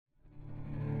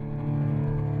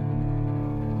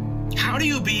how do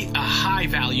you be a high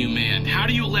value man? How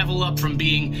do you level up from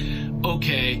being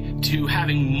okay to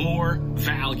having more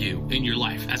value in your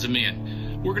life as a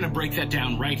man? We're going to break that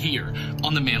down right here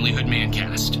on the Manlyhood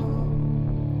Mancast.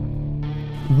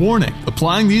 Warning,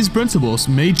 applying these principles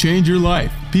may change your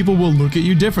life. People will look at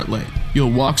you differently.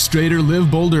 You'll walk straighter,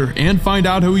 live bolder, and find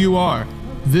out who you are.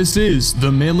 This is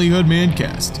the Manlyhood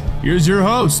Mancast. Here's your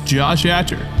host, Josh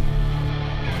Hatcher.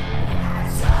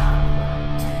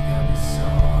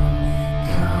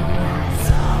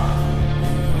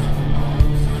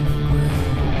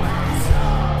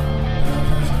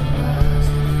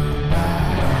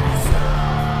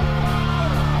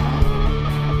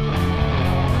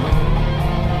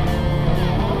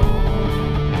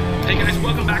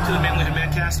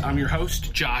 I'm your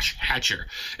host, Josh Hatcher.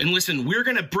 And listen, we're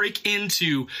going to break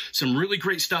into some really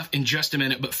great stuff in just a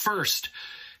minute. But first,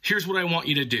 here's what I want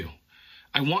you to do.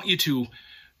 I want you to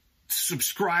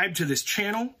subscribe to this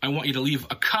channel. I want you to leave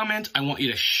a comment. I want you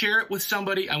to share it with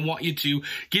somebody. I want you to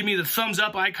give me the thumbs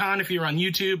up icon if you're on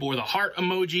YouTube, or the heart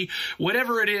emoji,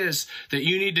 whatever it is that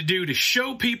you need to do to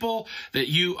show people that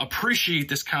you appreciate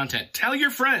this content. Tell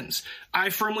your friends. I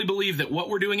firmly believe that what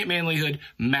we're doing at Manlyhood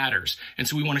matters. And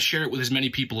so we want to share it with as many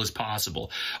people as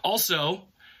possible. Also,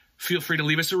 feel free to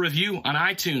leave us a review on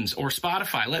iTunes or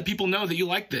Spotify. Let people know that you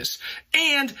like this.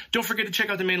 And don't forget to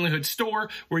check out the Manlyhood store,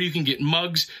 where you can get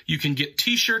mugs, you can get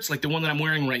t-shirts like the one that I'm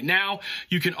wearing right now.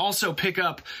 You can also pick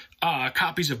up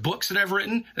copies of books that I've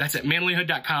written. That's at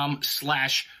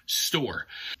manlyhood.com/store.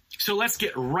 So let's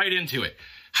get right into it.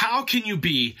 How can you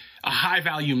be a high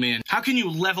value man? How can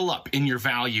you level up in your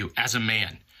value as a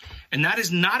man? And that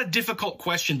is not a difficult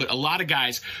question, but a lot of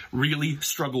guys really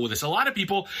struggle with this. A lot of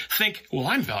people think, well,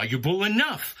 I'm valuable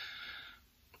enough.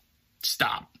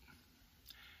 Stop.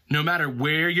 No matter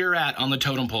where you're at on the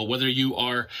totem pole, whether you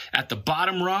are at the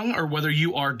bottom rung or whether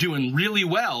you are doing really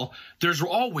well, there's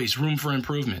always room for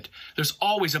improvement. There's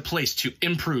always a place to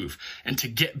improve and to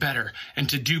get better and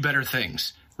to do better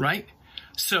things, right?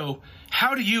 So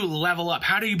how do you level up?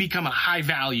 How do you become a high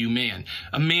value man?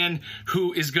 A man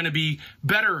who is going to be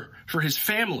better for his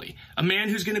family. A man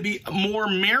who's going to be more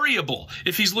marriable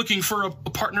if he's looking for a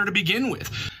partner to begin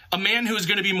with. A man who is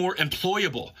going to be more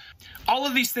employable. All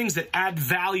of these things that add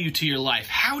value to your life.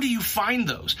 How do you find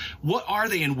those? What are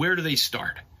they and where do they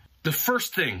start? The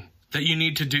first thing that you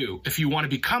need to do if you want to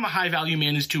become a high value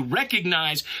man is to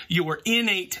recognize your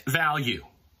innate value.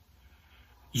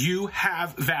 You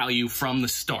have value from the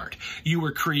start. You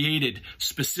were created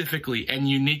specifically and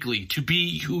uniquely to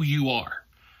be who you are.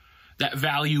 That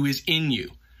value is in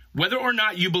you. Whether or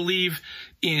not you believe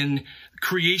in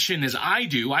creation as I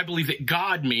do, I believe that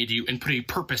God made you and put a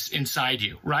purpose inside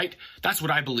you, right? That's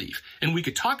what I believe. And we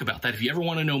could talk about that. If you ever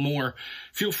want to know more,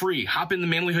 feel free. Hop in the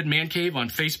Manlyhood Man Cave on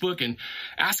Facebook and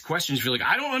ask questions. If you're like,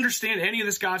 I don't understand any of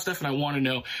this God stuff and I want to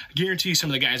know, I guarantee some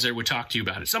of the guys there would talk to you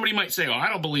about it. Somebody might say, oh, I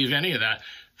don't believe any of that.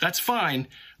 That's fine,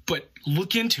 but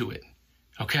look into it,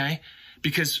 okay?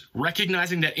 Because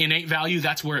recognizing that innate value,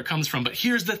 that's where it comes from. But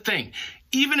here's the thing.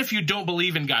 Even if you don't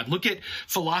believe in God, look at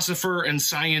philosopher and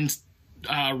science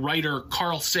writer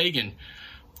Carl Sagan.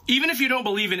 Even if you don't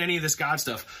believe in any of this God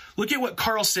stuff, look at what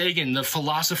Carl Sagan, the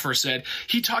philosopher, said.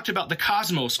 He talked about the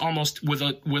cosmos almost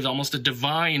with almost a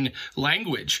divine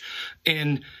language,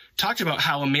 and talked about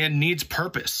how a man needs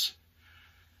purpose.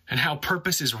 And how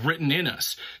purpose is written in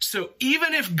us. So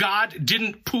even if God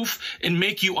didn't poof and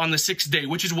make you on the sixth day,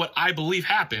 which is what I believe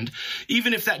happened,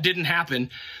 even if that didn't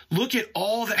happen, look at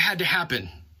all that had to happen.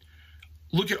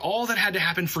 Look at all that had to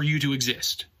happen for you to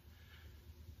exist.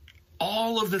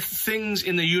 All of the things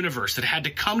in the universe that had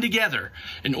to come together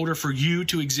in order for you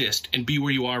to exist and be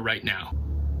where you are right now.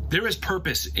 There is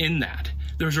purpose in that.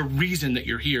 There's a reason that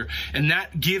you're here, and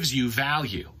that gives you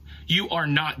value. You are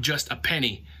not just a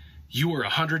penny. You are a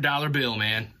 $100 bill,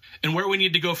 man. And where we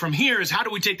need to go from here is, how do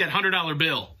we take that $100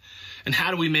 bill and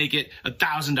how do we make it a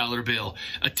 $1,000 bill,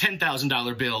 a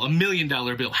 $10,000 bill, $1 million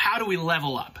bill? How do we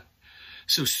level up?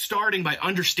 So starting by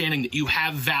understanding that you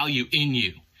have value in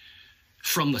you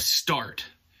from the start.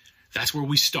 That's where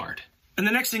we start. And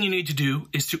the next thing you need to do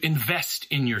is to invest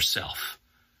in yourself.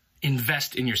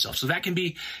 Invest in yourself. So that can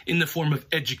be in the form of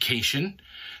education.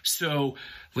 So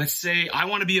let's say I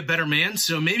want to be a better man.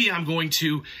 So maybe I'm going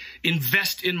to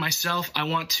invest in myself. I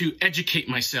want to educate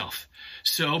myself.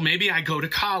 So maybe I go to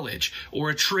college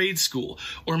or a trade school,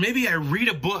 or maybe I read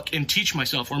a book and teach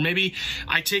myself, or maybe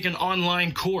I take an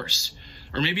online course,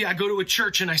 or maybe I go to a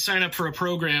church and I sign up for a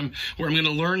program where I'm going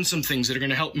to learn some things that are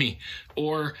going to help me,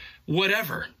 or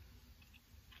whatever.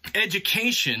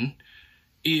 Education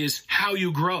is how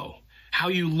you grow. how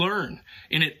you learn,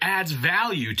 and it adds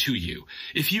value to you.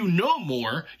 If you know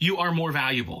more, you are more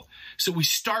valuable. So we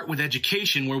start with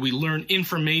education where we learn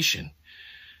information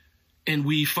and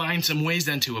we find some ways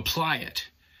then to apply it.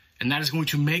 And that is going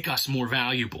to make us more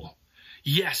valuable.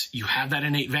 Yes, you have that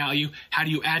innate value. How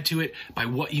do you add to it? By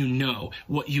what you know,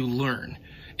 what you learn.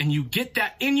 And you get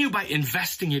that in you by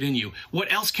investing it in you.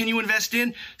 What else can you invest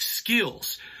in?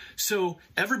 Skills. So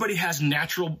everybody has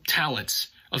natural talents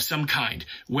of some kind,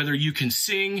 whether you can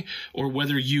sing or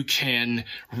whether you can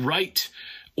write,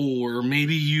 or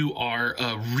maybe you are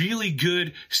a really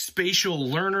good spatial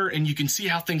learner and you can see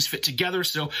how things fit together.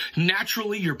 So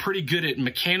naturally, you're pretty good at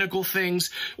mechanical things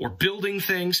or building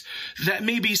things. That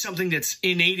may be something that's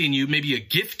innate in you, maybe a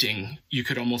gifting, you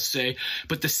could almost say.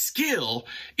 But the skill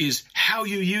is how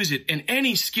you use it, and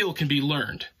any skill can be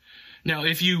learned. Now,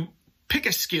 if you pick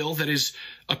a skill that is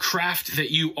a craft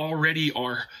that you already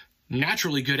are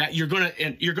naturally good at, you're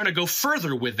gonna go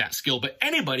further with that skill. But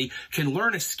anybody can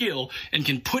learn a skill and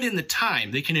can put in the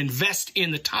time. They can invest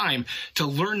in the time to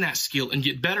learn that skill and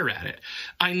get better at it.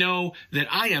 I know that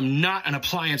I am not an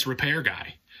appliance repair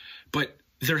guy, but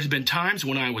there has been times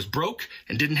when I was broke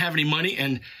and didn't have any money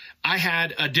and I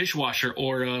had a dishwasher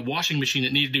or a washing machine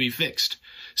that needed to be fixed.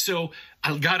 So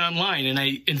I got online and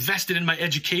I invested in my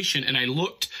education and I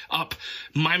looked up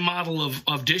my model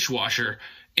of dishwasher,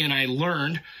 and I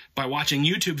learned by watching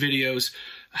YouTube videos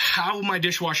how my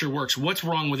dishwasher works, what's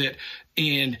wrong with it,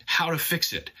 and how to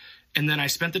fix it. And then I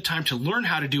spent the time to learn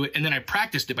how to do it, and then I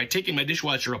practiced it by taking my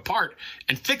dishwasher apart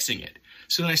and fixing it.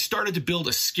 So then I started to build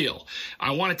a skill.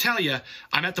 I want to tell you,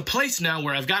 I'm at the place now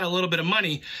where I've got a little bit of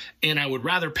money, and I would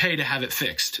rather pay to have it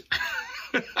fixed.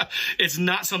 It's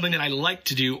not something that I like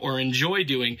to do or enjoy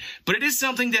doing, but it is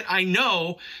something that I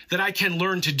know that I can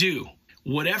learn to do.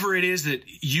 Whatever it is that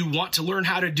you want to learn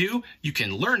how to do, you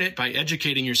can learn it by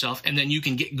educating yourself, and then you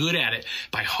can get good at it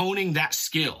by honing that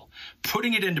skill,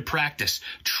 putting it into practice,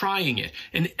 trying it.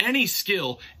 And any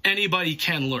skill, anybody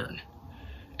can learn,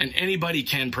 and anybody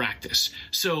can practice.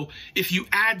 So if you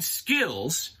add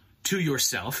skills to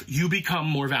yourself, you become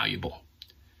more valuable.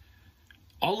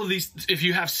 All of these, if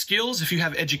you have skills, if you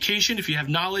have education, if you have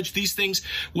knowledge, these things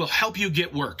will help you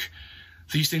get work.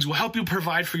 These things will help you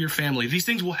provide for your family. These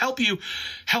things will help you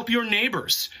help your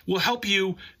neighbors, will help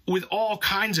you with all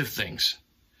kinds of things.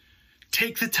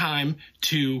 Take the time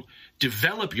to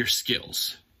develop your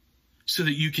skills so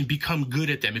that you can become good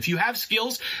at them. If you have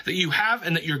skills that you have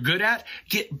and that you're good at,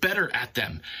 get better at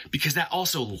them, because that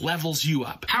also levels you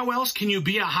up. How else can you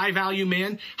be a high-value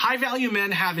man? High-value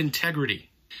men have integrity.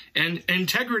 And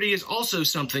integrity is also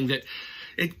something that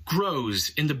it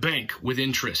grows in the bank with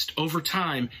interest. Over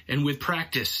time and with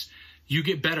practice, you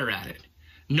get better at it.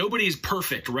 Nobody is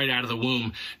perfect right out of the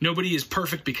womb. Nobody is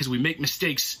perfect because we make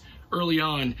mistakes early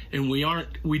on and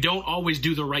we don't always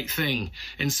do the right thing.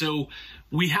 And so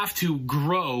we have to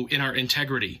grow in our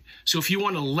integrity. So if you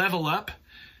want to level up,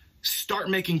 start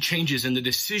making changes in the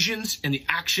decisions and the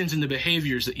actions and the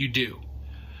behaviors that you do.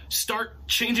 Start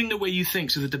changing the way you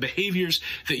think so that the behaviors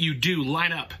that you do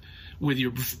line up with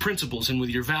your principles and with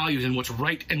your values and what's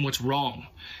right and what's wrong.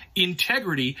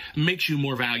 Integrity makes you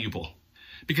more valuable.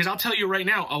 Because I'll tell you right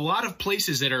now, a lot of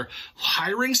places that are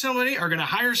hiring somebody are going to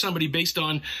hire somebody based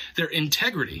on their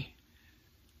integrity,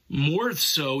 more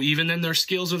so even than their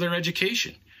skills or their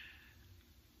education.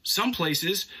 Some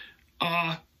places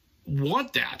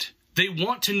want that. They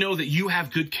want to know that you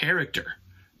have good character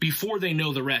before they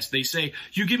know the rest. They say,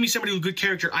 you give me somebody with good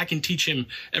character, I can teach him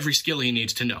every skill he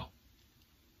needs to know.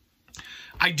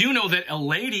 I do know that a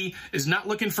lady is not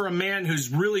looking for a man who's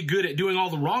really good at doing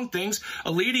all the wrong things. A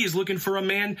lady is looking for a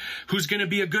man who's going to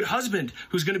be a good husband,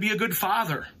 who's going to be a good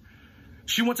father.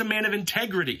 She wants a man of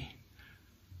integrity.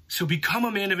 So become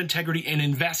a man of integrity and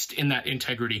invest in that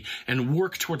integrity and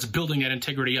work towards building that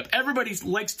integrity up. Everybody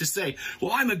likes to say,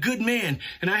 well, I'm a good man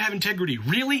and I have integrity.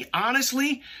 Really?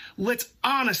 Honestly? Let's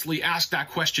honestly ask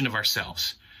that question of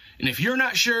ourselves. And if you're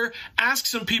not sure, ask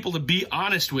some people to be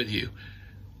honest with you.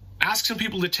 Ask some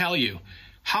people to tell you,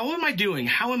 how am I doing?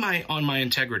 How am I on my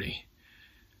integrity?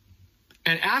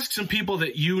 And ask some people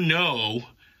that you know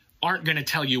aren't going to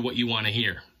tell you what you want to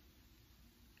hear.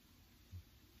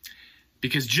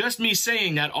 Because just me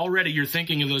saying that, already you're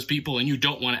thinking of those people and you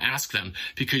don't want to ask them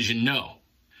because you know.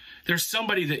 There's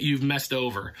somebody that you've messed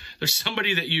over. There's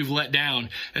somebody that you've let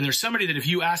down. And there's somebody that if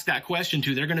you ask that question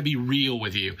to, they're going to be real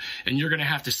with you. And you're going to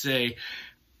have to say,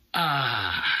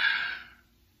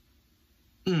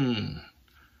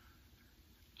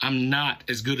 I'm not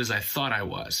as good as I thought I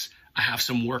was. I have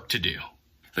some work to do.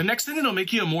 The next thing that'll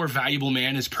make you a more valuable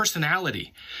man is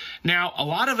personality. Now, a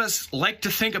lot of us like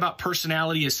to think about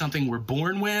personality as something we're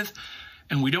born with,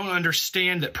 and we don't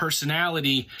understand that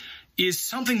personality is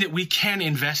something that we can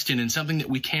invest in and something that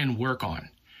we can work on.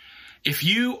 If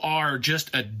you are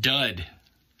just a dud,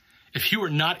 if you are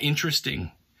not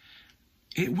interesting,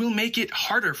 it will make it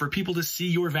harder for people to see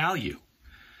your value.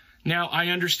 Now, I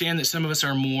understand that some of us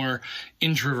are more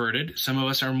introverted. Some of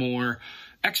us are more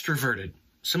extroverted.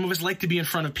 Some of us like to be in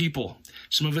front of people.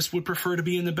 Some of us would prefer to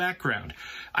be in the background.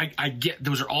 I get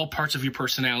those are all parts of your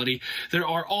personality. There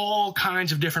are all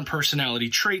kinds of different personality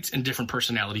traits and different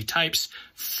personality types.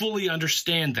 Fully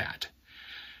understand that.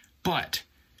 But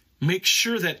make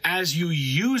sure that as you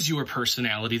use your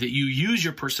personality, that you use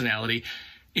your personality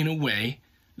in a way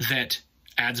that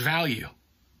adds value.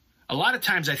 A lot of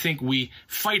times I think we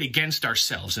fight against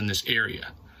ourselves in this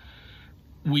area.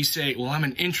 We say, well, I'm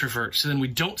an introvert, so then we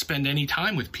don't spend any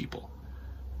time with people.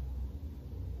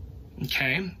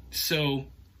 Okay, so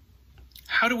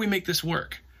how do we make this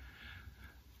work?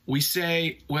 We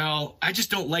say, well, I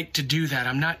just don't like to do that.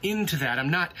 I'm not into that.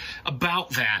 I'm not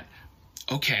about that.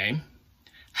 Okay,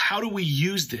 how do we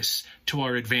use this to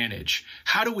our advantage?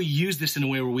 How do we use this in a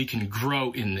way where we can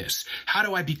grow in this? How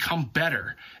do I become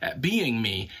better at being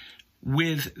me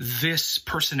with this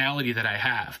personality that I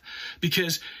have?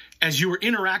 Because as you are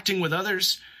interacting with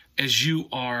others, as you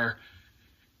are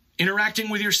interacting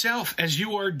with yourself, as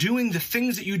you are doing the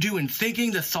things that you do and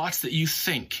thinking the thoughts that you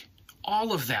think,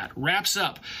 all of that wraps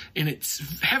up and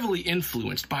it's heavily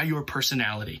influenced by your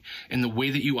personality and the way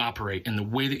that you operate and the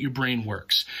way that your brain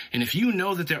works. And if you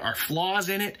know that there are flaws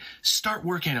in it, start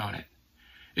working on it.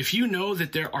 If you know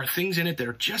that there are things in it that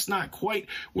are just not quite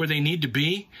where they need to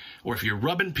be, or if you're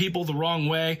rubbing people the wrong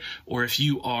way, or if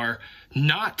you are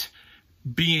not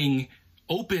being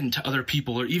open to other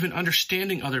people or even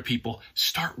understanding other people,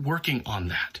 start working on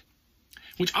that.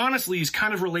 Which honestly is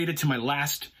kind of related to my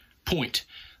last point,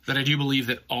 that I do believe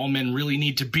that all men really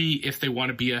need to be if they want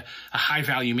to be a high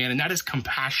value man, and that is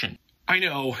compassion. I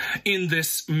know in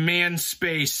this man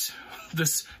space,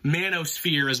 this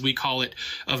manosphere, as we call it,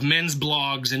 of men's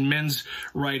blogs and men's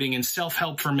writing and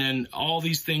self-help for men, all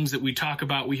these things that we talk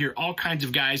about, we hear all kinds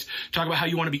of guys talk about how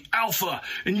you want to be alpha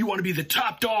and you want to be the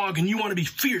top dog and you want to be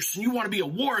fierce and you want to be a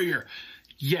warrior.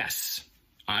 Yes,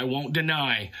 I won't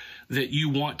deny that you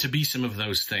want to be some of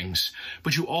those things,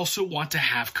 but you also want to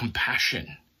have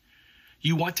compassion.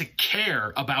 You want to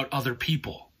care about other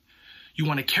people. You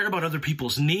want to care about other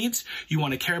people's needs. You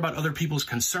want to care about other people's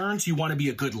concerns. You want to be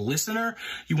a good listener.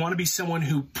 You want to be someone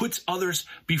who puts others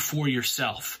before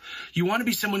yourself. You want to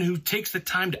be someone who takes the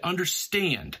time to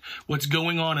understand what's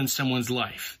going on in someone's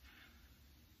life.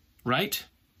 Right?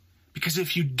 Because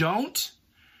if you don't,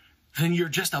 then you're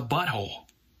just a butthole.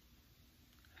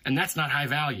 And that's not high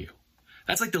value.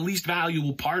 That's like the least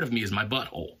valuable part of me is my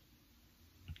butthole.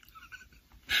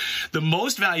 The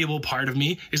most valuable part of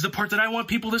me is the part that I want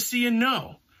people to see and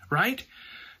know, right?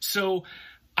 So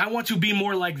I want to be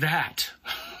more like that.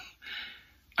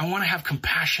 I want to have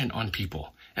compassion on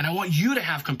people, and I want you to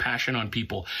have compassion on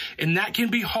people. And that can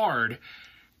be hard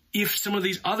if some of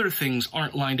these other things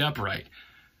aren't lined up right.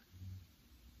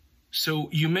 So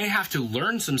you may have to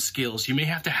learn some skills. You may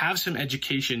have to have some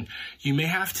education. You may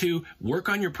have to work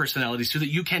on your personality so that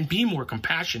you can be more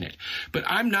compassionate. But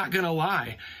I'm not going to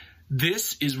lie.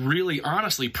 This is really,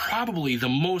 honestly, probably the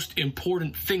most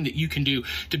important thing that you can do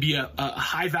to be a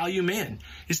high-value man,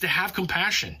 is to have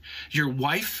compassion. Your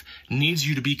wife needs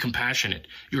you to be compassionate.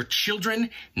 Your children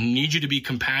need you to be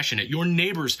compassionate. Your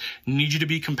neighbors need you to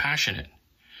be compassionate.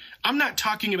 I'm not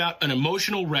talking about an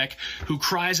emotional wreck who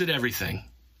cries at everything.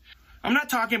 I'm not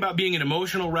talking about being an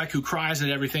emotional wreck who cries at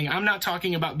everything. I'm not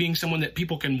talking about being someone that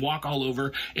people can walk all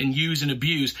over and use and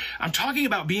abuse. I'm talking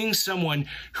about being someone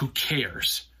who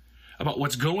cares about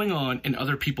what's going on in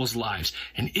other people's lives.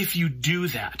 And if you do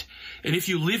that, and if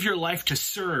you live your life to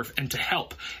serve and to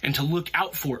help and to look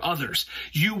out for others,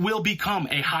 you will become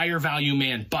a higher value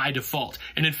man by default.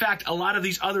 And in fact, a lot of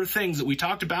these other things that we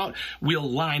talked about will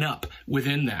line up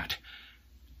within that.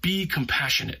 Be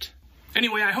compassionate.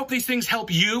 Anyway, I hope these things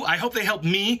help you. I hope they help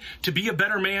me to be a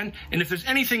better man. And if there's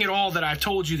anything at all that I've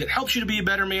told you that helps you to be a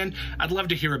better man, I'd love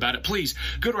to hear about it. Please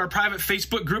go to our private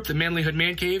Facebook group, The Manlyhood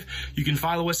Man Cave. You can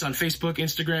follow us on Facebook,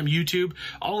 Instagram, YouTube,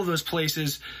 all of those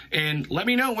places, and let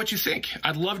me know what you think.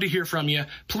 I'd love to hear from you.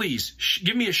 Please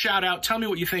give me a shout out. Tell me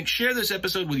what you think. Share this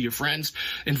episode with your friends.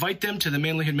 Invite them to The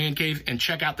Manlyhood Man Cave and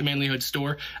check out the Manlyhood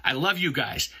store. I love you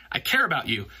guys. I care about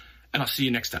you, and I'll see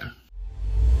you next time.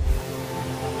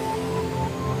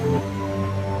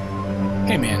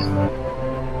 Hey man,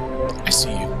 I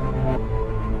see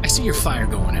you. I see your fire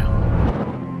going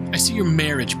out. I see your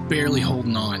marriage barely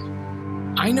holding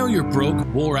on. I know you're broke,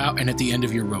 wore out, and at the end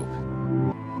of your rope.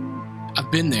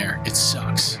 I've been there. It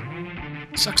sucks.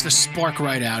 sucks the spark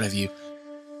right out of you,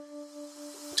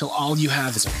 till all you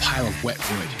have is a pile of wet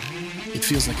wood. It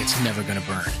feels like it's never gonna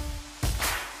burn.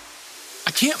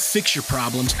 I can't fix your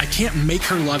problems. I can't make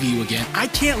her love you again. I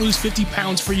can't lose 50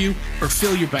 pounds for you or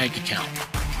fill your bank account.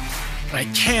 But I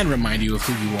can remind you of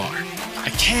who you are. I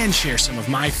can share some of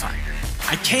my fire.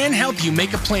 I can help you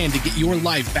make a plan to get your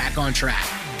life back on track.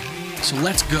 So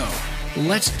let's go.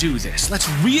 Let's do this. Let's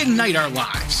reignite our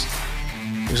lives.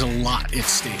 There's a lot at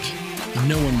stake.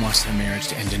 No one wants their marriage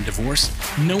to end in divorce.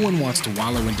 No one wants to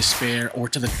wallow in despair or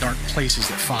to the dark places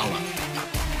that follow.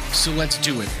 So let's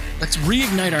do it. Let's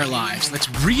reignite our lives. Let's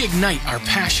reignite our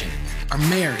passion, our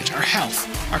marriage, our health,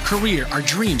 our career, our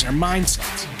dreams, our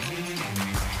mindsets.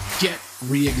 Get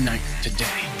reignite today.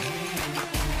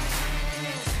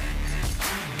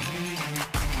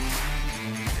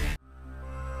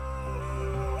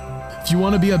 If you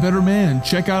want to be a better man,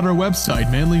 check out our website,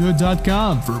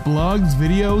 manlyhood.com, for blogs,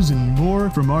 videos, and more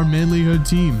from our Manlyhood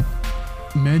team.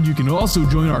 And you can also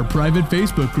join our private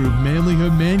Facebook group,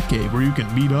 Manlyhood Man Cave, where you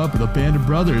can meet up with a band of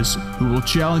brothers who will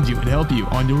challenge you and help you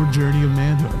on your journey of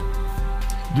manhood.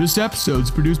 This episode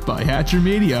is produced by Hatcher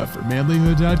Media for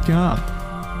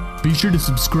manlyhood.com. Be sure to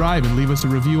subscribe and leave us a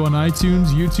review on iTunes,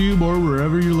 YouTube, or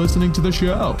wherever you're listening to the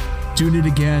show. Tune in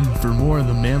again for more of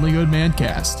the Manlyhood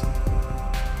Mancast.